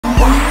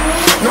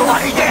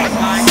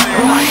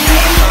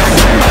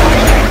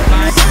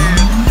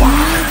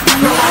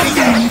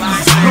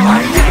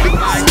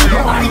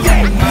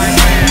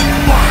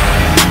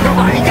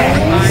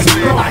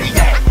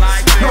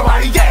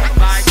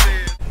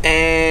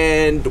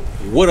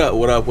What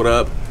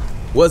up?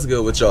 What's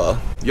good with y'all?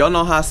 Y'all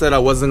know how I said I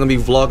wasn't gonna be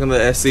vlogging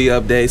the SE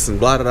updates and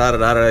blah blah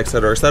blah blah,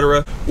 etc,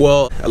 etc.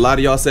 Well, a lot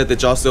of y'all said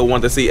that y'all still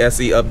want to see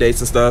SE updates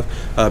and stuff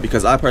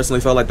because I personally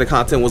felt like the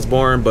content was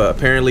boring, but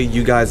apparently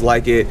you guys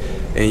like it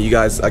and you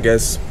guys, I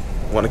guess,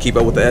 want to keep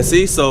up with the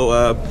SE.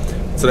 So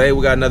today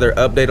we got another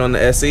update on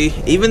the SE.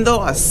 Even though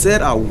I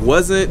said I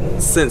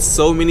wasn't, since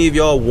so many of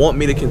y'all want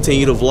me to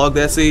continue to vlog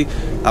the SE,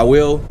 I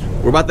will.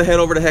 We're about to head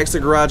over to Hexter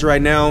Garage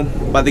right now.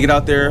 About to get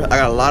out there. I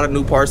got a lot of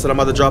new parts that I'm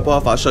about to drop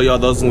off. I'll show y'all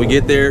those when we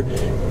get there.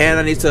 And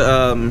I need to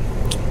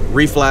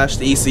reflash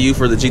the ECU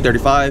for the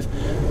G35.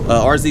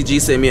 RZG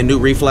sent me a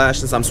new reflash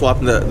since I'm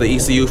swapping the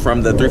ECU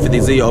from the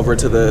 350Z over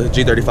to the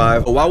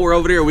G35. But while we're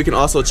over there, we can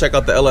also check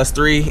out the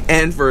ls3.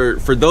 And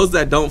for those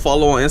that don't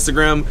follow on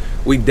Instagram,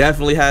 we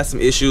definitely had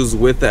some issues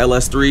with the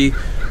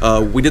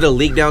ls3. We did a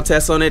leak down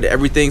test on it.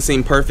 Everything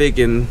seemed perfect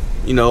and,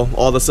 you know,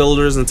 all the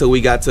cylinders until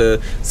we got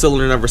to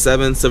cylinder number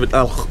 7.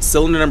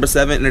 Cylinder number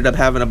 7 ended up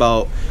having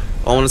about,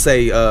 I want to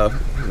say,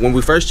 when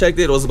we first checked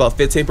it, it was about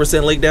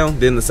 15% leak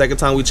down. Then the second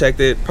time we checked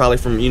it, probably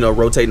from, you know,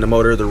 rotating the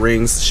motor, the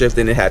rings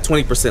shifting, it had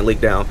 20%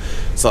 leak down.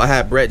 So I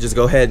had Brett just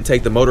go ahead and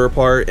take the motor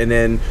apart, and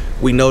then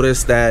we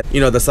noticed that, you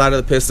know, the side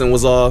of the piston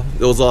was all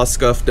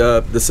scuffed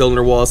up. The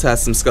cylinder walls had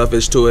some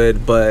scuffage to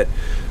it, but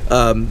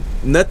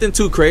nothing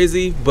too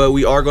crazy. But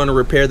we are going to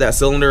repair that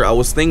cylinder. I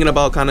was thinking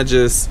about kind of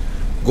just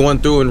going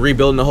through and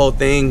rebuilding the whole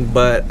thing,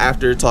 but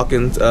after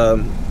talking,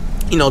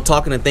 you know,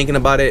 talking and thinking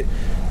about it,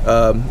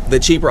 the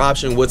cheaper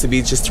option would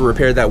be just to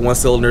repair that one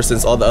cylinder,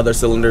 since all the other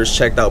cylinders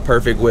checked out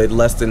perfect with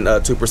less than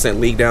 2%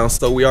 leak down.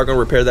 So we are going to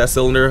repair that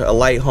cylinder, a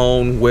light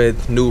hone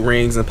with new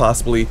rings, and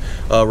possibly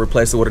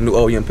replace it with a new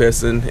OEM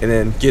piston, and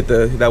then get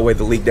that way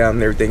the leak down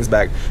and everything's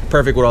back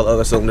perfect with all the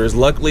other cylinders.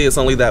 Luckily, it's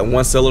only that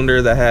one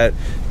cylinder that had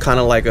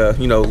kind of like a,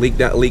 you know, leak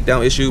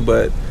down issue,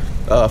 but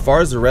as far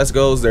as the rest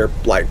goes, they're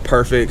like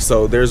perfect.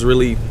 So there's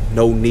really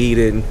no need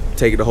in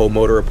taking the whole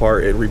motor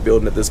apart and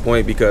rebuilding at this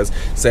point, because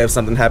say if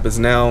something happens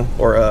now,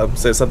 or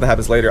say if something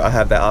happens later, I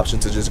have that option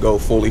to just go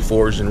fully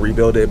forged and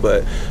rebuild it.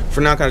 But for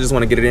now, I kind of just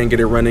want to get it in,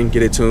 get it running,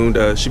 get it tuned.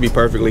 Should be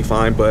perfectly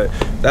fine. But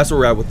that's where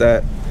we're at with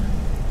that.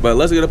 But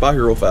let's get up out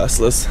here real fast.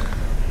 Let's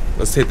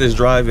hit this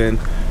drive and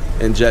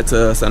jet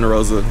to Santa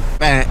Rosa.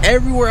 Man,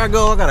 everywhere I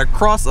go, I gotta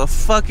cross a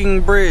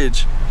fucking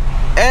bridge.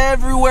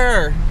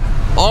 Everywhere.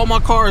 All my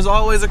cars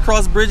always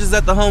across bridges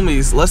at the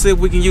homies. Let's see if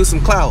we can use some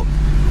clout.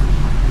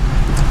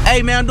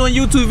 Hey man, I'm doing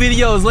YouTube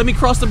videos. Let me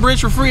cross the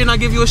bridge for free and I'll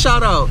give you a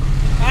shout out.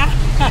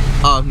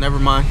 Oh, never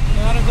mind. You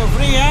wanna go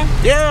free, huh?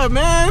 Yeah,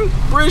 man.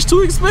 Bridge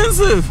too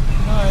expensive.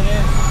 No, it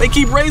is. They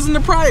keep raising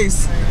the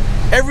price.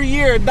 Every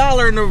year,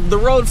 $1 and the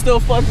road's still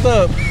fucked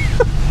up.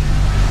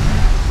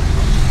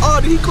 Oh,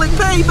 did he click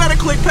pay? He better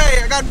click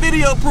pay. I got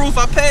video proof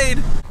I paid.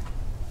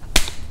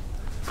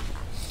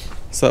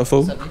 What's up,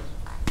 fool? What's up,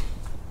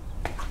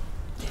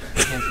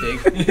 big.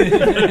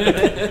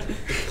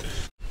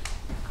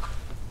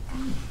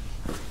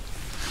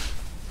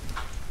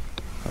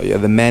 Oh yeah,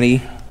 the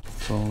Manny.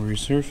 It's all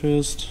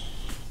resurfaced.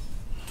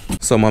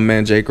 So my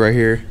man Jake right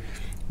here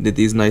did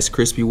these nice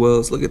crispy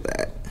welds. Look at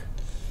that.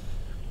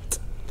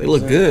 They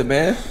look good,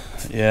 man.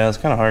 Yeah, it's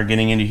kind of hard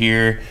getting into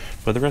here,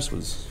 but the rest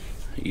was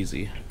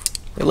easy.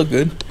 They look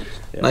good.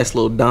 Yeah. Nice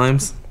little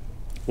dimes.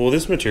 Well,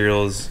 this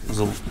material is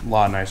a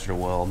lot nicer to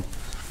weld.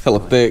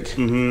 Hella thick.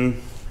 Mm-hmm.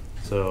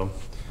 So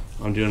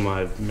I'm doing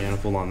my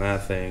manifold on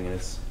that thing, and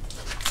it's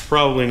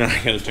probably not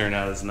going to turn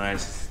out as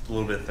nice. It's a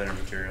little bit thinner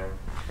material,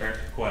 or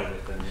quite a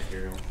bit thinner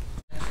material.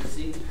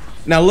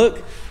 Now look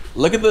at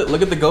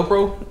the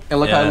GoPro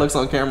and look how it looks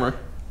on camera.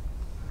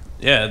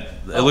 Yeah,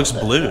 it looks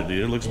blue,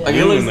 dude. It looks blue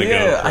in the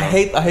GoPro. I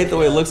hate the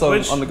way it looks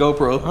on the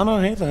GoPro. I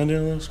don't hate that.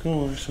 It looks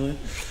cool, actually.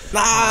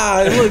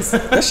 Nah,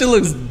 that shit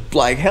looks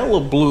like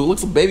hella blue. It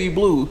looks baby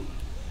blue.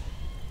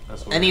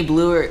 Any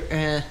blue or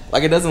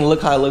like it doesn't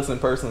look how it looks in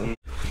person.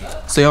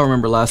 So y'all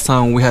remember last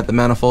time when we had the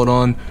manifold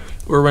on,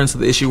 we were running into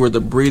the issue where the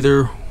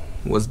breather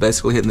was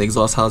basically hitting the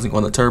exhaust housing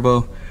on the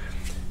turbo.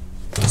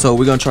 So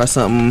we're gonna try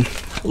something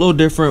a little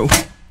different.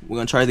 We're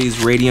gonna try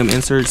these radium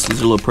inserts.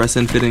 These are little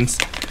press-in fittings.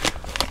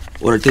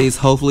 Ordered these.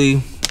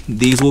 Hopefully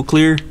these will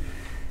clear.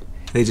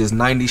 They just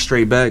 90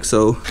 straight back,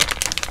 so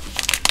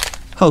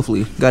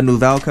hopefully. Got new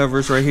valve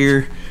covers right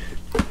here.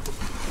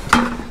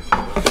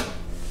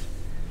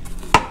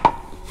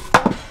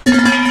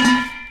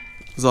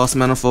 Exhaust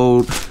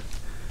manifold,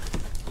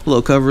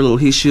 little cover, little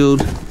heat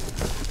shield,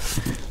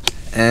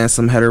 and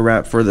some header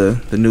wrap for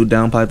the new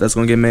downpipe that's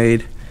gonna get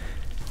made,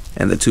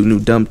 and the 2 new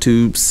dump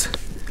tubes,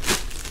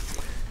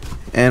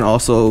 and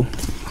also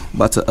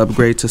about to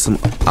upgrade to some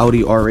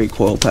Audi R8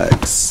 coil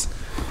packs.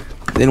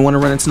 Didn't want to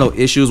run into no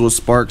issues with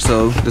spark,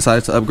 so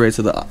decided to upgrade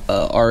to the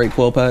R8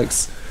 coil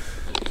packs.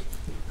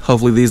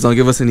 Hopefully these don't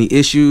give us any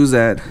issues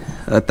at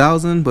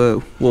 1,000,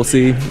 but we'll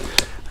see.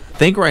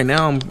 I think right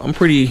now I'm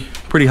pretty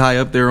high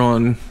up there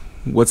on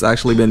what's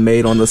actually been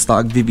made on the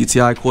stock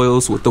VVTi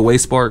coils with the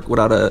waste spark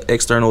without an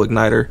external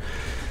igniter.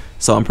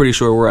 So I'm pretty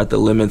sure we're at the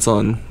limits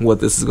on what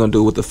this is going to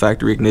do with the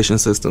factory ignition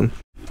system.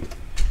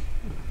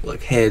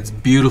 Look, head's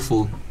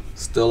beautiful,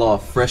 still all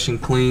fresh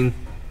and clean.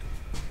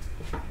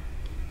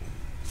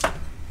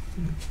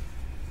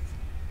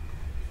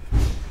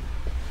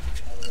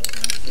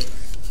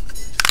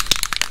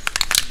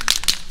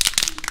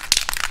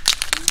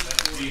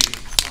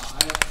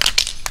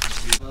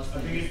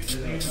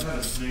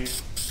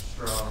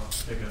 straw.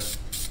 Take a.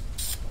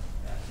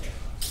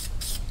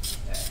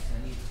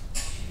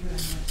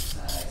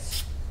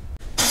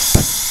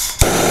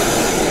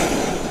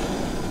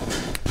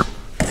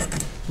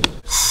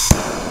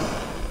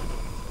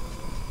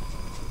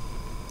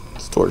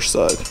 Torch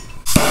side.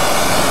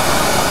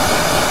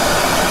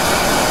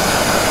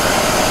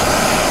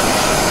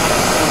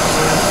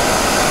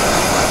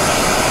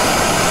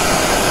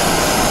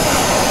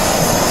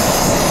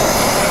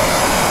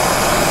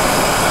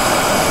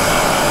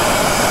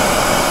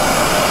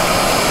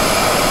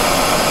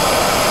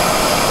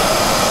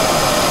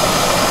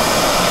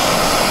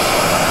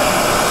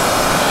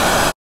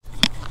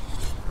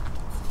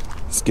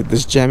 Let's get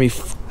this jammy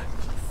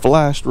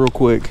flashed real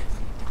quick.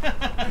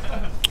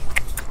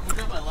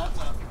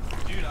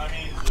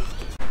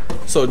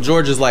 So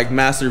George is like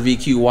master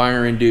VQ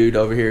wiring dude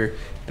over here,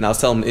 and I was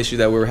telling him the issue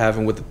that we were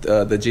having with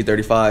the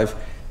G35,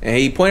 and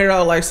he pointed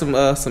out like some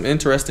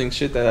interesting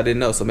shit that I didn't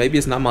know. So maybe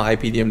it's not my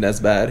IPDM that's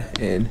bad,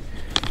 and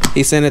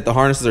he's saying that the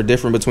harnesses are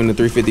different between the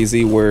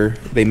 350Z, where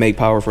they make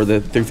power for the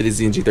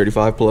 350Z and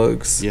G35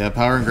 plugs. Yeah,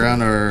 power and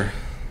ground are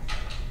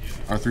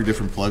 3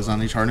 different plugs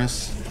on each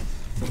harness.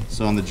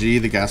 So on the G,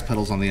 the gas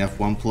pedal's on the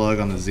F1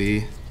 plug. On the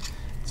Z,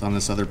 it's on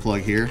this other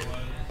plug here.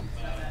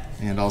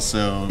 And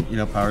also, you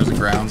know, powers and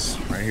grounds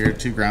right here.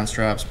 2 ground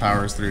straps,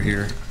 powers through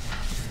here.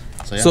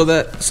 So, yeah.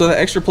 So the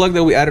extra plug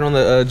that we added on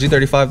the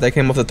G35 that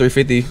came off the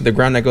 350, the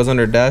ground that goes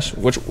under the dash,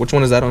 which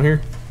one is that on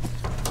here?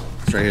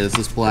 It's right here. This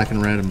is black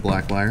and red and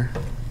black wire.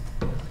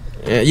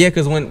 Yeah,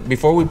 because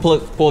before we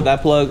pulled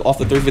that plug off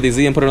the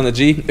 350Z and put it on the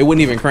G, it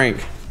wouldn't even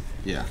crank.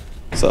 Yeah.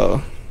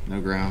 So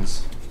no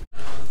grounds.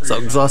 So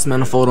exhaust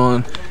manifold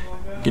on,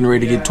 getting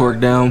ready to get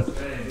torqued down.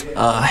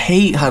 I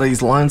hate how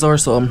these lines are,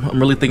 so I'm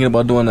really thinking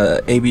about doing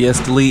a ABS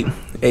delete.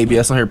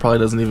 ABS on here probably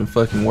doesn't even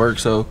fucking work,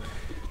 so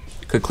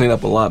could clean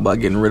up a lot by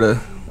getting rid of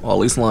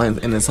all these lines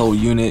in this whole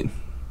unit.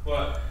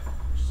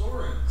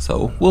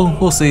 So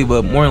we'll see,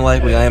 but more than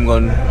likely I am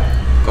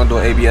gonna do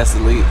an ABS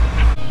delete.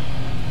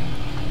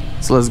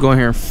 So let's go in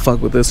here and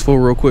fuck with this fool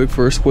real quick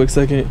for a quick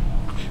second.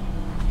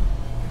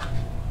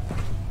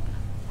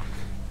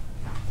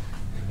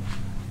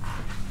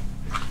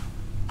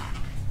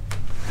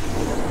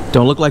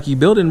 Don't look like you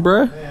building,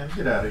 bruh. Man,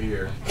 get out of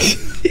here.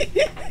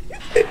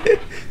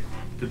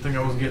 Good thing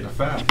I wasn't getting a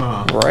fap,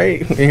 huh?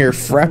 Right? In here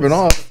frapping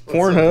off.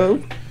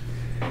 Pornhub.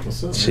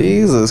 What's up, man?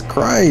 Jesus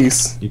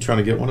Christ. You trying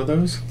to get one of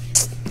those?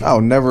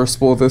 I'll never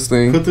spoil this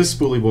thing. Put this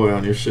spoolie boy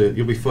on your shit.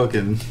 You'll be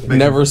fucking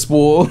Never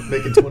spoil.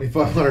 making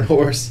 2,500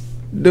 horse.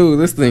 Dude,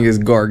 this thing is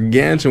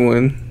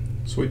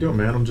gargantuan. So what you doing,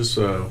 man? I'm just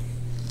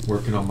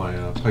working on my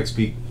Pikes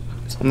Peak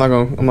I'm not,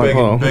 hold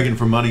on. begging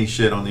for money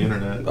shit on the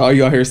internet. Oh,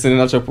 you out here sending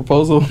out your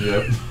proposal?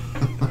 Yep.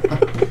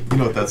 You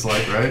know what that's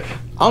like, right?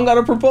 I don't got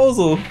a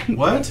proposal.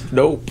 What?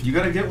 Nope. You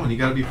gotta get one. You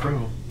gotta be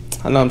pro.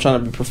 I know, I'm trying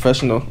to be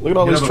professional. Look at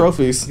all these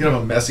trophies. You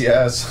have a messy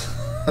ass.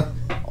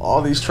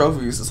 All these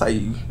trophies. That's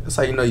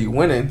how you know you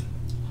winning.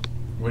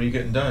 What are you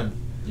getting done?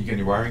 You getting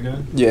your wiring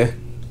done? Yeah.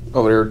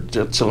 Over there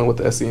just chilling with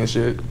the SE and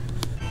shit.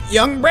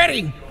 Young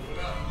Brady.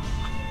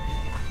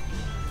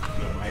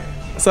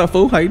 What's up,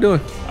 fool? How you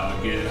doing?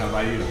 Good. How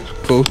about you?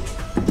 Cool.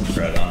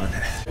 Right on.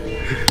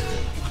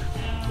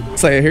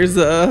 So yeah, here's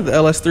the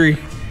ls3.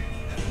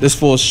 This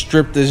fool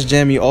stripped this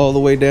jammy all the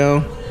way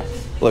down.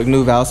 Look,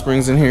 new valve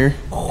springs in here.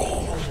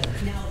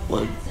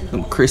 Look,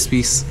 them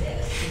crispies.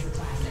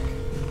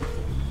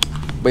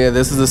 But yeah,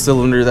 this is a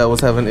cylinder that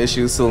was having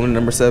issues, cylinder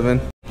number 7.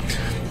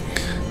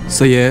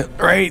 So yeah,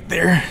 right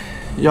there,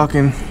 y'all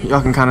can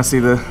kind of see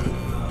the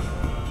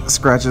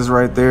scratches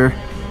right there.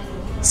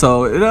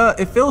 So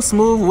it feels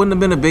smooth, wouldn't have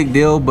been a big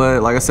deal,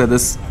 but like I said,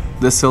 this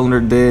cylinder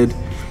did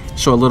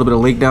show a little bit of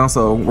leak down,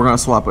 so we're gonna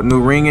swap a new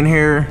ring in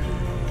here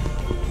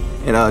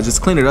and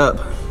just clean it up.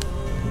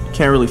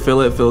 Can't really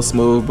feel it, feels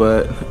smooth,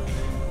 but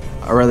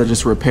I'd rather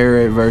just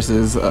repair it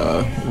versus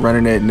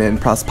running it and then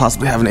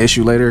possibly having an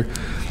issue later.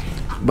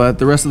 But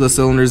the rest of the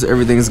cylinders,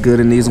 everything's good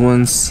in these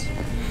ones.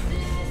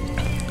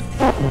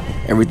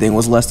 Everything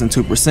was less than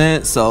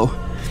 2%, so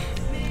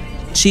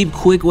cheap,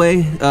 quick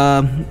way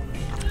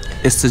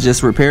is to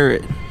just repair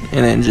it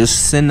and then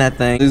just send that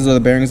thing. These are the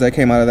bearings that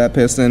came out of that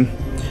piston.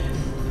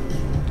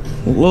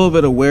 A little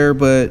bit of wear,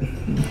 but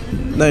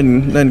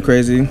nothing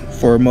crazy.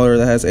 For a motor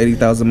that has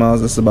 80,000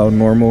 miles, that's about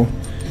normal.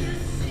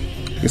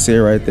 You can see it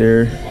right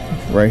there,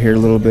 right here a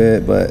little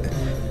bit, but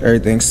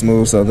everything's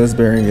smooth. So this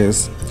bearing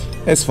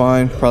it's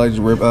fine. Probably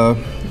just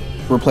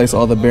replace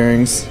all the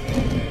bearings.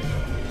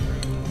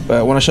 But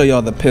I want to show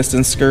y'all the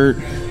piston skirt.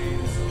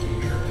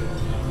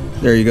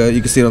 There you go.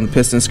 You can see it on the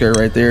piston skirt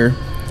right there,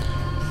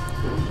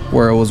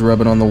 where it was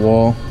rubbing on the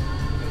wall.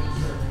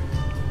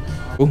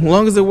 As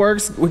long as it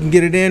works, we can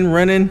get it in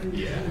running,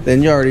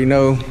 then you already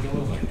know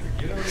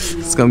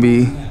it's gonna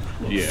be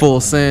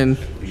full send.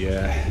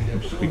 Yeah,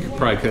 we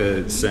probably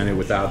could send it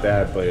without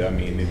that, but I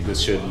mean,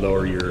 this should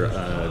lower your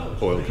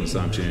oil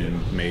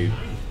consumption, may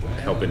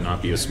help it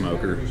not be a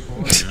smoker.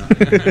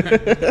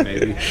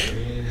 Maybe.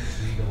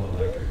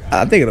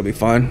 I think it'll be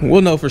fine.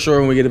 We'll know for sure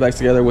when we get it back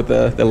together with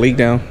the leak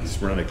down.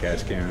 Just run a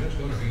catch can.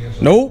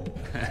 Nope.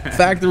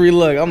 Factory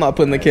look. I'm not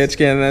putting the catch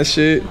can in that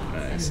shit.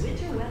 Nice.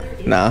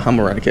 Nah, I'm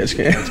gonna run a catch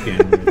can. Catch can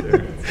right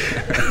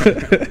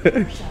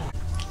there.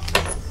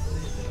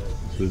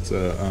 So it's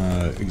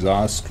a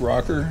exhaust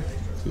rocker.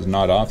 So it's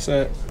not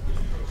offset,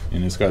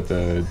 and it's got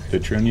the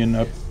trunnion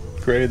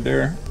upgrade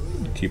there.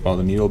 Keep all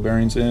the needle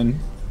bearings in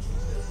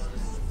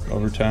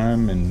over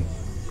time, and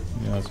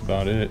yeah, that's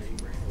about it.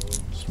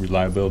 Just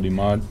reliability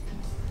mod.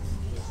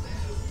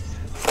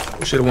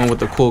 We should have went with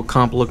the cool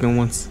comp looking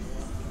ones.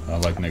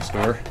 Like next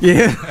door.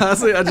 Yeah,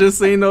 I just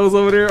seen those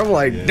over there. I'm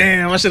like,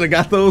 damn, I should have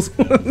got those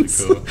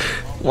ones. Cool.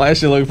 Why that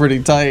shit look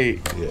pretty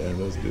tight. Yeah,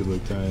 those do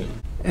look tight.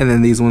 And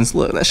then these ones,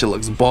 look, that shit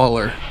looks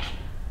baller.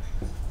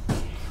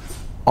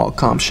 All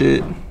comp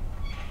shit.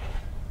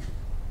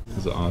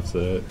 There's an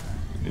offset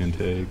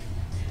intake.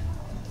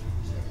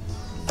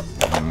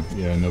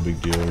 Yeah, no big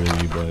deal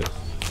really, but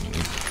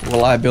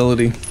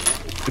Reliability.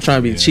 We're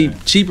trying to be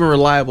cheap and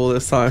reliable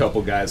this a time.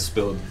 couple guys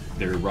spilled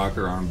their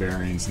rocker arm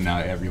bearings. Now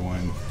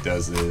everyone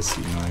does this,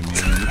 you know what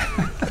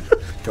I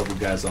mean? A couple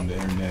guys on the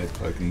internet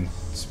fucking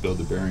spilled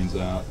the bearings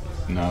out.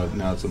 Now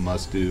it's a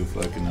must-do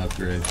fucking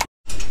upgrade.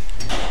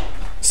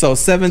 So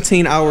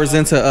 17 hours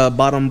into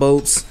bottom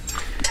bolts,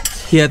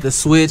 he had to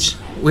switch.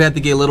 We had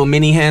to get little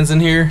mini hands in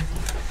here.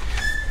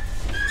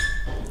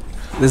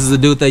 This is the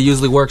dude that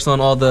usually works on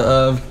all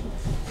the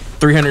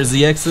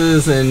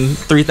 300ZXs and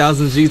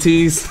 3000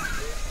 GTs.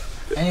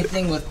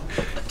 Anything with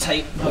a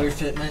tight motor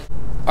fitment.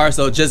 All right,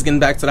 so just getting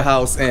back to the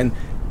house, and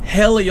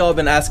hell of y'all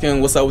been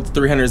asking what's up with the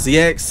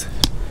 300ZX.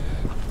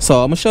 So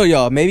I'm gonna show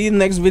y'all. Maybe in the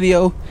next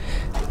video,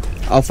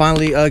 I'll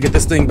finally get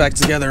this thing back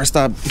together and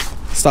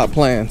stop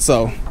playing.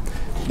 So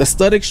the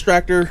stud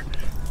extractor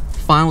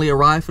finally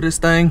arrived for this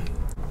thing.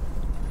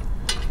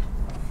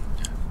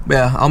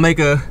 Yeah, I'll make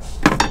a,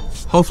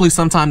 hopefully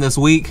sometime this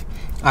week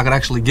I could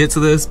actually get to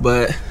this,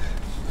 but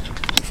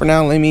for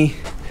now let me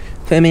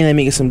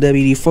get some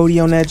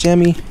WD-40 on that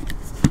jammy.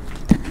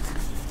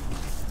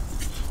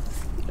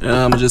 And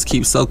I'm gonna just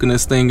keep soaking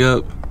this thing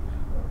up.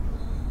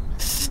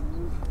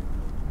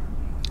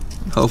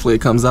 Hopefully it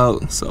comes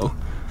out, so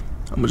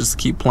I'm gonna just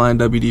keep applying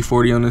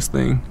WD-40 on this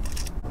thing.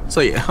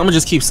 So yeah, I'm gonna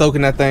just keep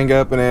soaking that thing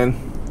up, and then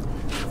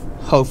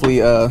hopefully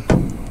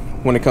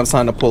when it comes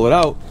time to pull it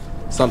out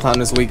sometime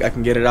this week, I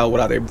can get it out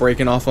without it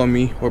breaking off on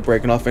me or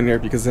breaking off in there,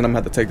 because then I'm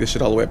gonna have to take this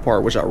shit all the way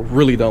apart, which I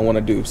really don't want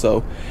to do.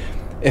 So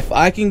if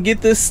I can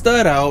get this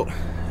stud out,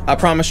 I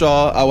promise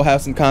y'all I will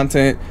have some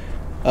content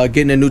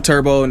getting a new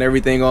turbo and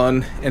everything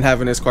on, and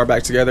having this car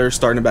back together,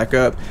 starting it back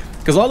up,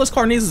 because all this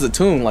car needs is a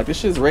tune. Like, this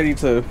shit's ready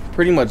to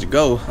pretty much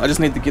go. I just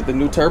need to get the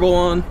new turbo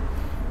on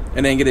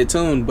and then get it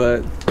tuned,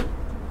 but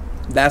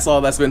that's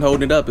all that's been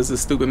holding it up, is this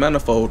stupid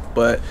manifold.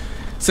 But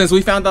since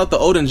we found out the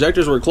old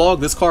injectors were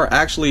clogged, this car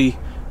actually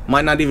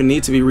might not even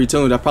need to be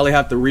retuned. I probably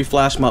have to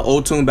reflash my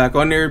old tune back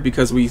on there,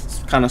 because we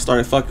kind of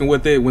started fucking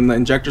with it when the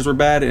injectors were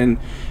bad, and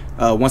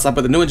once I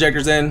put the new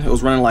injectors in, it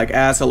was running like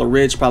ass hella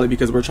rich, probably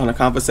because we're trying to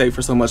compensate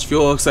for so much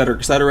fuel, etc,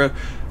 etc.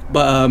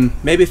 But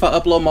maybe if I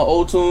upload my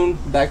old tune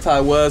back to how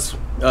it was,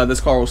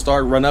 this car will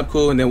start, run up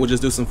cool, and then we'll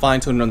just do some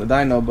fine tuning on the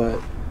dyno. But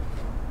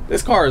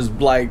this car is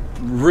like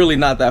really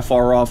not that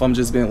far off. I'm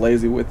just being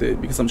lazy with it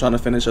because I'm trying to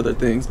finish other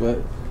things. But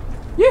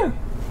yeah,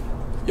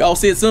 y'all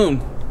see it soon.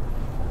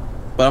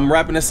 But I'm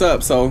wrapping this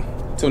up, so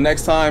till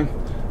next time.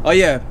 Oh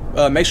yeah,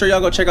 make sure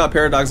y'all go check out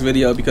Paradox's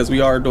video, because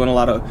we are doing a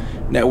lot of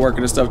networking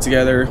and stuff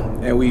together,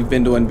 and we've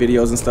been doing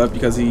videos and stuff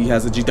because he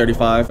has a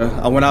G35.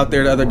 I went out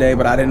there the other day,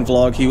 but I didn't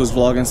vlog. He was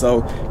vlogging,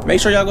 so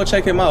make sure y'all go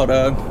check him out.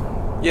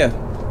 Yeah,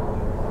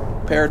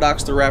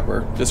 Paradox the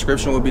rapper.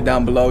 Description will be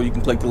down below. You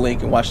can click the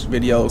link and watch the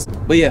videos.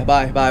 But yeah,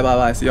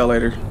 bye. See y'all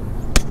later.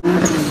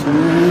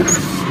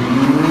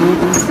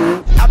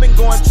 I've been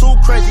going too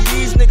crazy,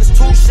 these niggas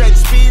too shady.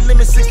 Speed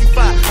limit 65,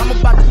 I'm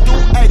about to do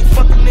 80.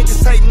 Fucking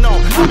niggas hating on,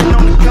 I've been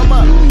on the come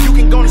up. You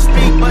can go to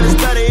speed, but it's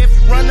better if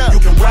you run up. You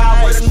can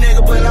ride with a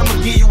nigga, but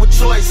I'ma give you a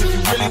choice. If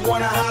you really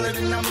wanna holler,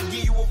 then I'ma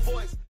give you a voice.